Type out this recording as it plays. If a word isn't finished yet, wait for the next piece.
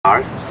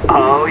Ours?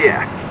 Oh,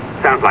 yeah.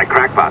 Sounds like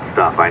crackpot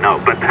stuff, I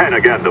know. But then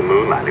again, the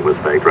moon landing was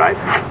fake, right?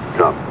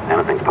 So,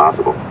 anything's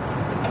possible.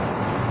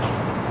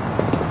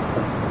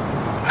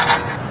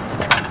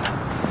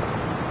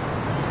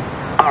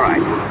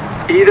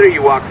 Alright. Either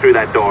you walk through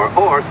that door,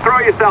 or throw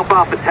yourself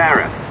off the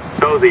terrace.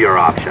 Those are your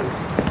options.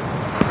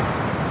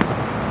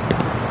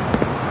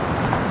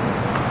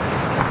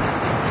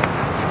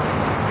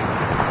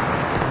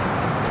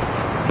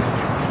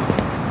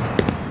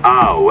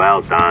 Oh,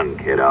 well done,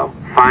 kiddo.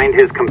 Find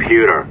his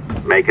computer.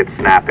 Make it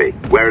snappy.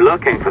 We're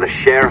looking for the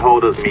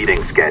shareholders'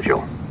 meeting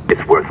schedule.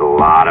 It's worth a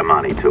lot of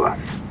money to us.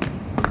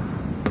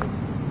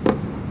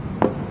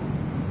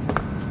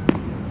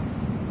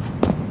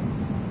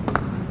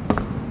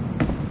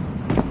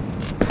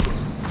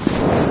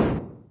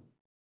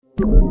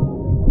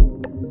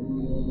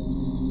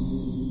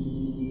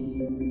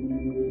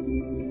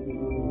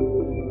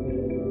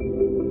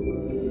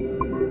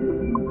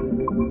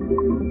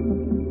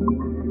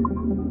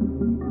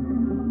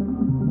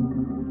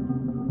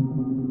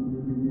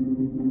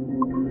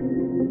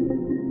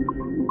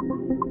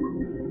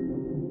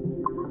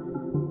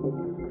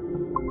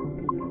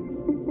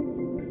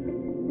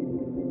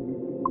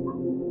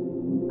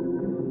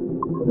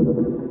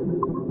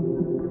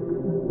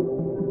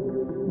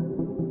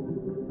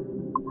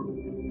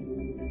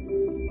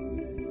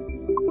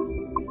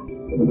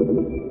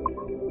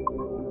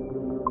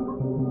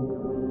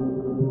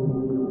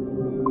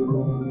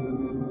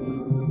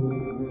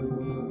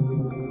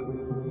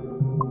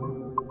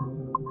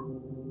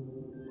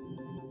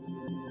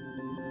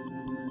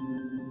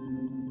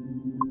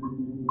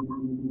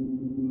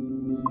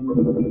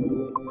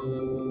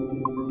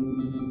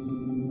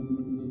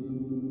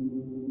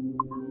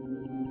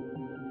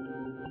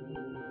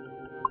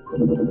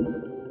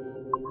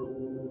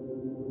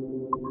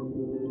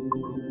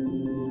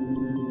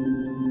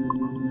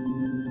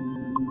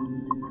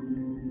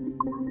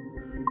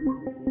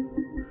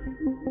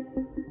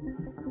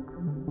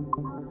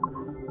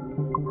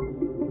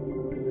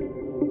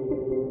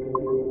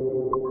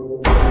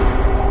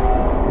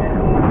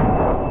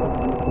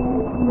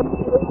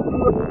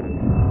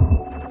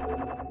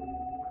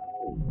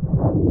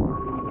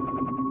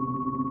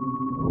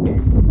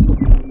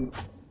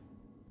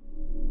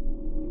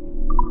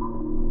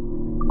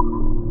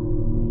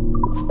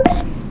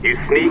 You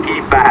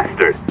sneaky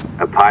bastard.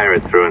 A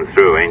pirate through and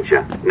through, ain't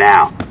you?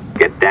 Now,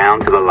 get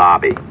down to the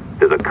lobby.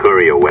 There's a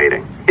courier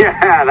waiting.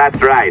 Yeah,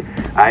 that's right.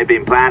 I've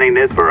been planning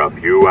this for a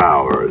few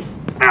hours.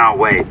 Now,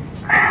 wait.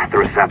 The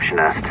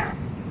receptionist.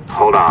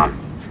 Hold on.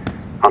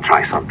 I'll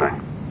try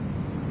something.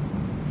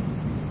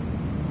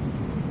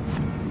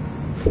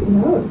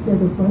 No,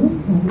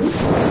 telephone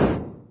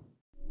is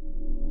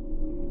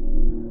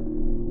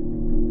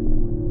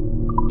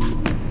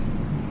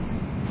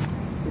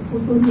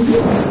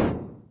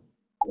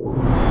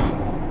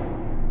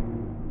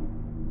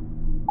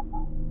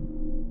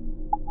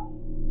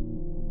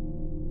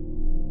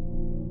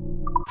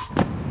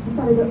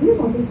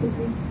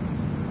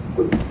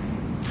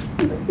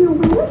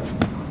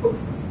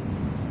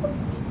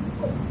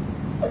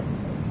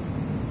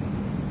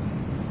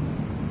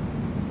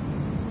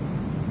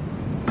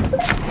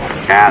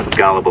As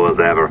gullible as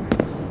ever.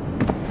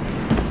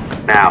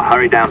 Now,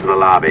 hurry down to the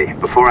lobby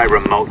before I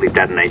remotely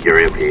detonate your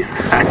earpiece.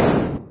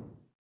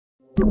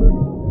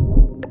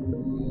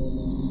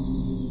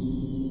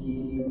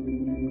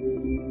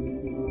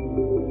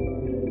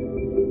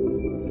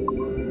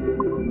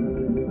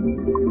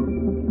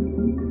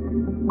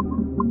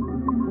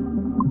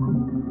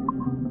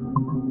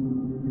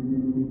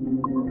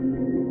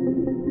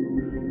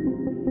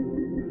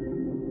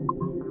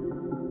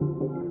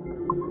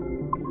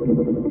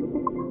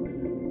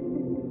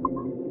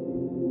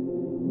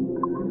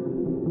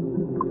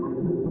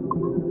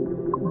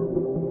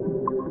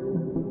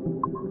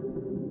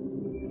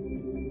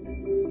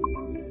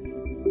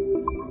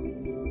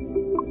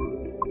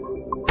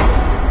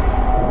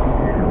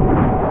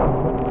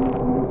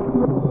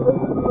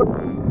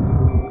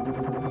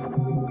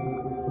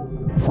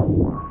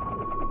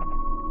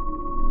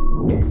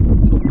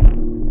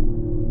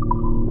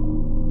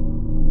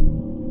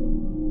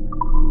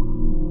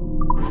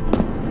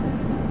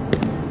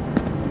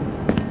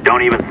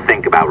 Don't even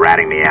think about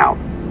ratting me out.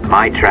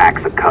 My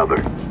tracks are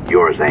covered.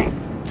 Yours ain't.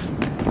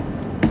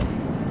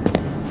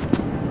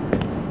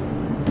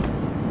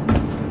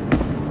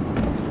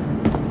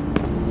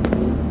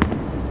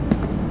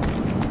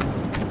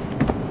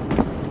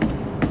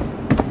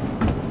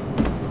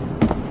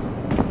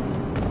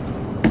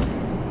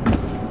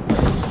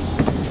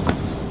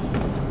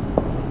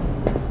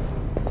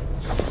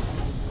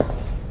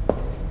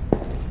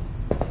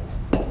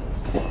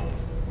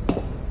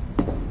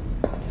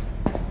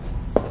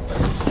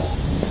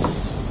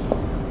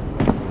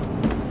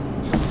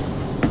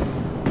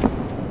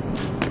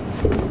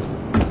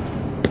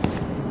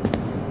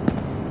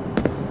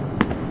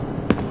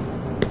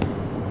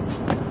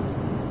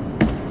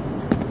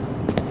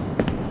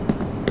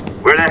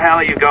 Where the hell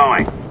are you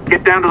going?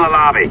 Get down to the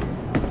lobby.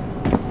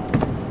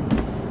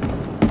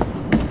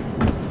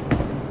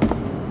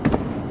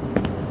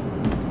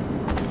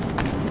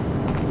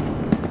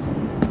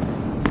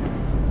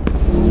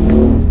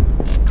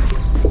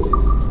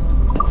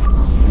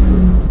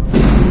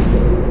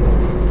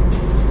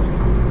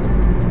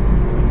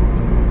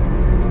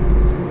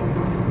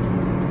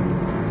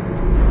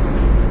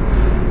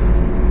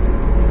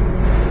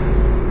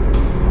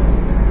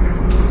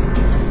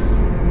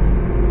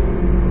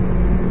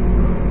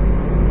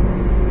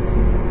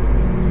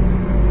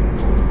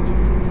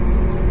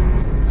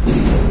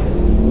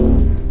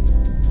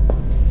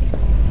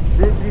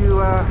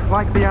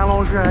 like the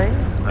allongé?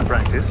 I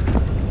practiced.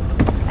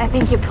 I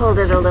think you pulled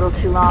it a little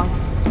too long.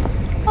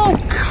 Oh,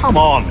 come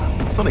on.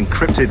 It's not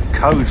encrypted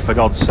code, for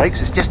God's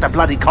sakes. It's just a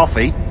bloody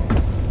coffee.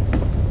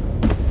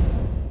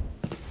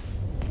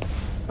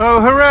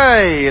 Oh,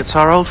 hooray! It's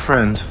our old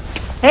friend.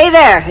 Hey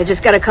there, I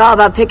just got a call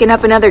about picking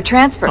up another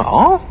transfer.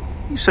 Oh?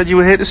 You said you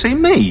were here to see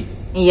me.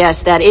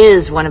 Yes, that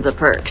is one of the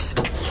perks.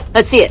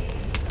 Let's see it.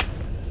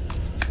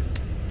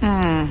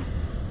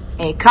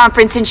 A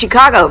conference in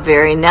Chicago,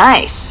 very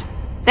nice.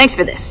 Thanks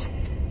for this.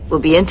 We'll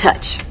be in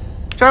touch.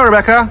 Ciao,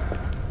 Rebecca.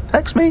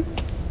 Text me.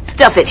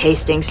 Stuff it,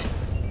 Hastings.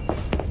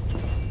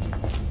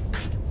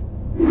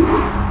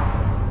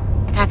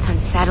 That's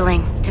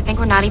unsettling. To think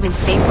we're not even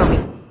safe where we...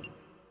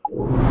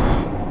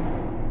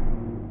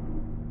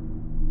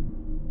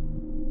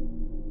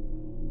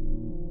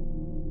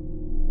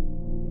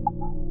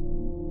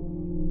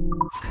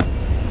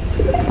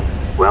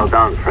 Well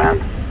done, friend.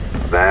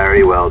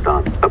 Very well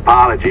done.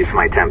 Apologies for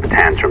my temper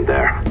tantrum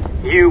there.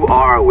 You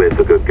are with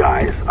the good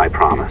guys, I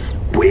promise.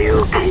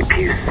 We'll keep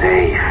you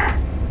safe.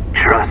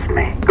 Trust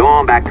me. Go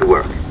on back to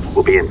work.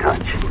 We'll be in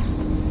touch.